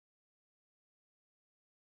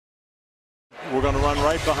We're going to run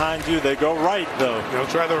right behind you. They go right, though. They'll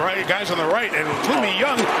try the right. Guys on the right. And Toomey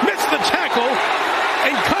Young missed the tackle.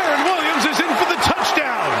 And Kyren Williams is in for the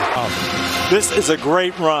touchdown. This is a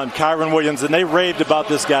great run, Kyren Williams. And they raved about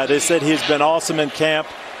this guy. They said he's been awesome in camp.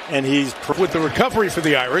 And he's with the recovery for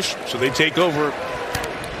the Irish. So they take over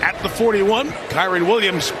at the 41. Kyren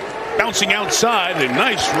Williams bouncing outside. A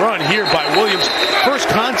nice run here by Williams. First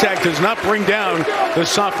contact does not bring down the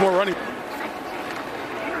sophomore running.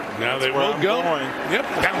 Now they will go. Yep,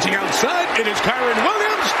 bouncing outside. It is Kyren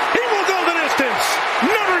Williams. He will go the distance.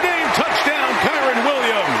 Notre Dame touchdown, Kyren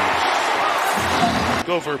Williams.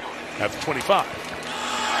 Over at the 25.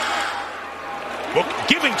 Book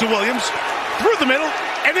giving to Williams through the middle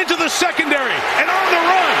and into the secondary and on the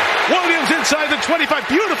run. Williams inside the 25.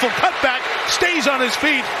 Beautiful cutback. Stays on his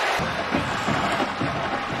feet.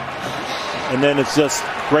 And then it's just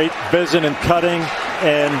great vision and cutting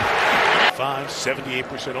and 78%,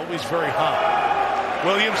 always very high.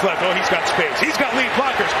 Williams left. Oh, he's got space. He's got lead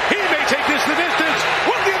blockers. He may take this the distance.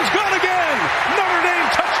 Williams gone again. Notre Dame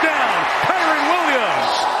touchdown. Kyren Williams.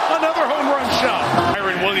 Another home run shot.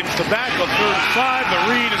 Kyren Williams the back of 35. The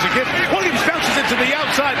read is a gift. Williams bounces it to the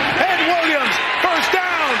outside. And Williams first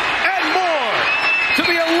down and more to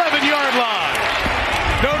the 11-yard line.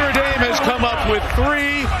 Notre Dame has come up with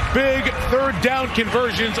 3 big third down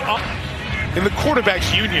conversions. In the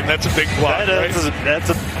quarterback's union, that's a big block, right?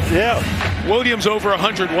 Yeah. Williams over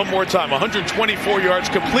 100 one more time. 124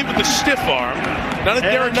 yards, complete with the stiff arm. Not a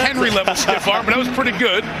Derrick Henry level stiff arm, but that was pretty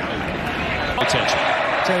good. Attention.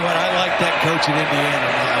 Tell you what, I like that coach in Indiana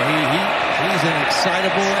now. He's an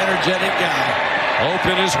excitable, energetic guy.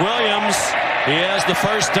 Open is Williams. He has the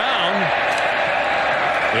first down.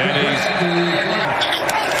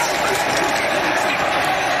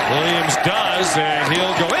 Williams does, and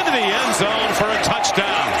he'll go into the end zone for a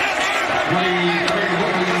touchdown.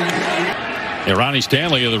 Yeah, Ronnie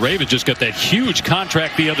Stanley of the Ravens just got that huge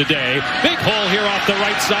contract the other day. Big hole here off the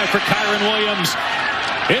right side for Kyren Williams.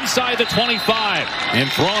 Inside the 25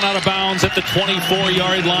 and thrown out of bounds at the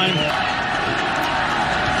 24-yard line.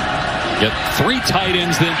 Get 3 tight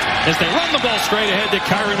ends then as they run the ball straight ahead to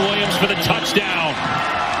Kyren Williams for the touchdown.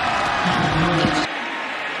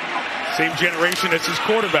 Same generation as his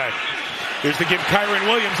quarterback. Here's the give. Kyren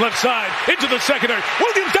Williams left side into the secondary.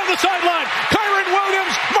 Williams down the sideline. Kyren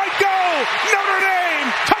Williams might go. Notre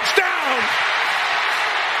Dame touchdown.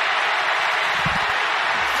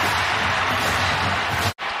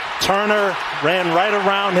 Turner ran right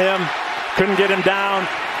around him. Couldn't get him down.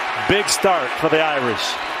 Big start for the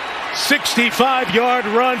Irish. 65-yard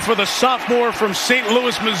run for the sophomore from St.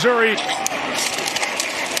 Louis, Missouri.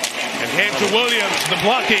 And hand to Williams, the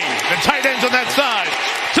blocking, the tight ends on that side,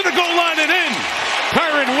 to the goal line and in.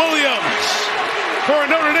 Kyren Williams for a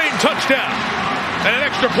Notre Dame touchdown and an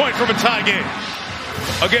extra point from a tie game.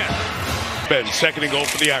 Again, Ben, second and goal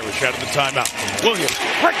for the Irish out of the timeout. Williams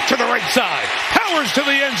right to the right side, powers to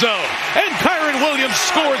the end zone, and Kyren Williams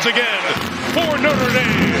scores again for Notre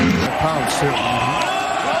Dame.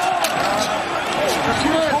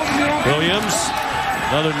 Williams.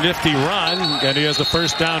 Another nifty run, and he has the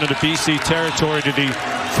first down into BC territory to the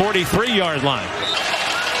 43-yard line.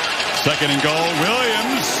 Second and goal.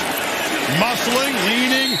 Williams muscling,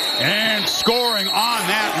 leaning, and scoring on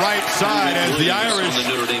that right side as the Irish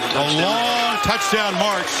a long touchdown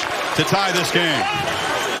march to tie this game.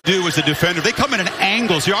 Do as a defender, they come in at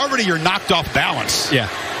angles. You're knocked off balance. Yeah.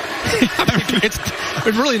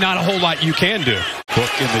 It's really not a whole lot you can do.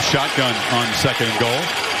 Book in the shotgun on second and goal.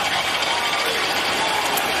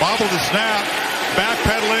 Bobble the snap,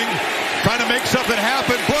 backpedaling, trying to make something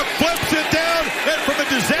happen. Book flips it down, and from a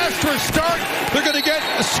disastrous start, they're going to get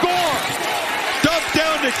a score. Dumped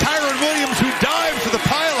down to Kyren Williams, who dives to the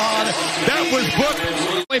pylon. That was Book.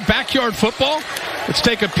 Play backyard football. Let's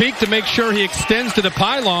take a peek to make sure he extends to the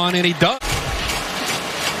pylon, and he does.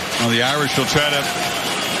 Well, the Irish will try to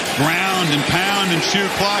ground and pound and chew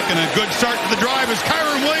clock, and a good start to the drive as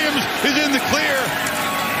Kyren Williams is in the clear.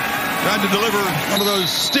 Trying to deliver one of those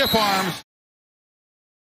stiff arms.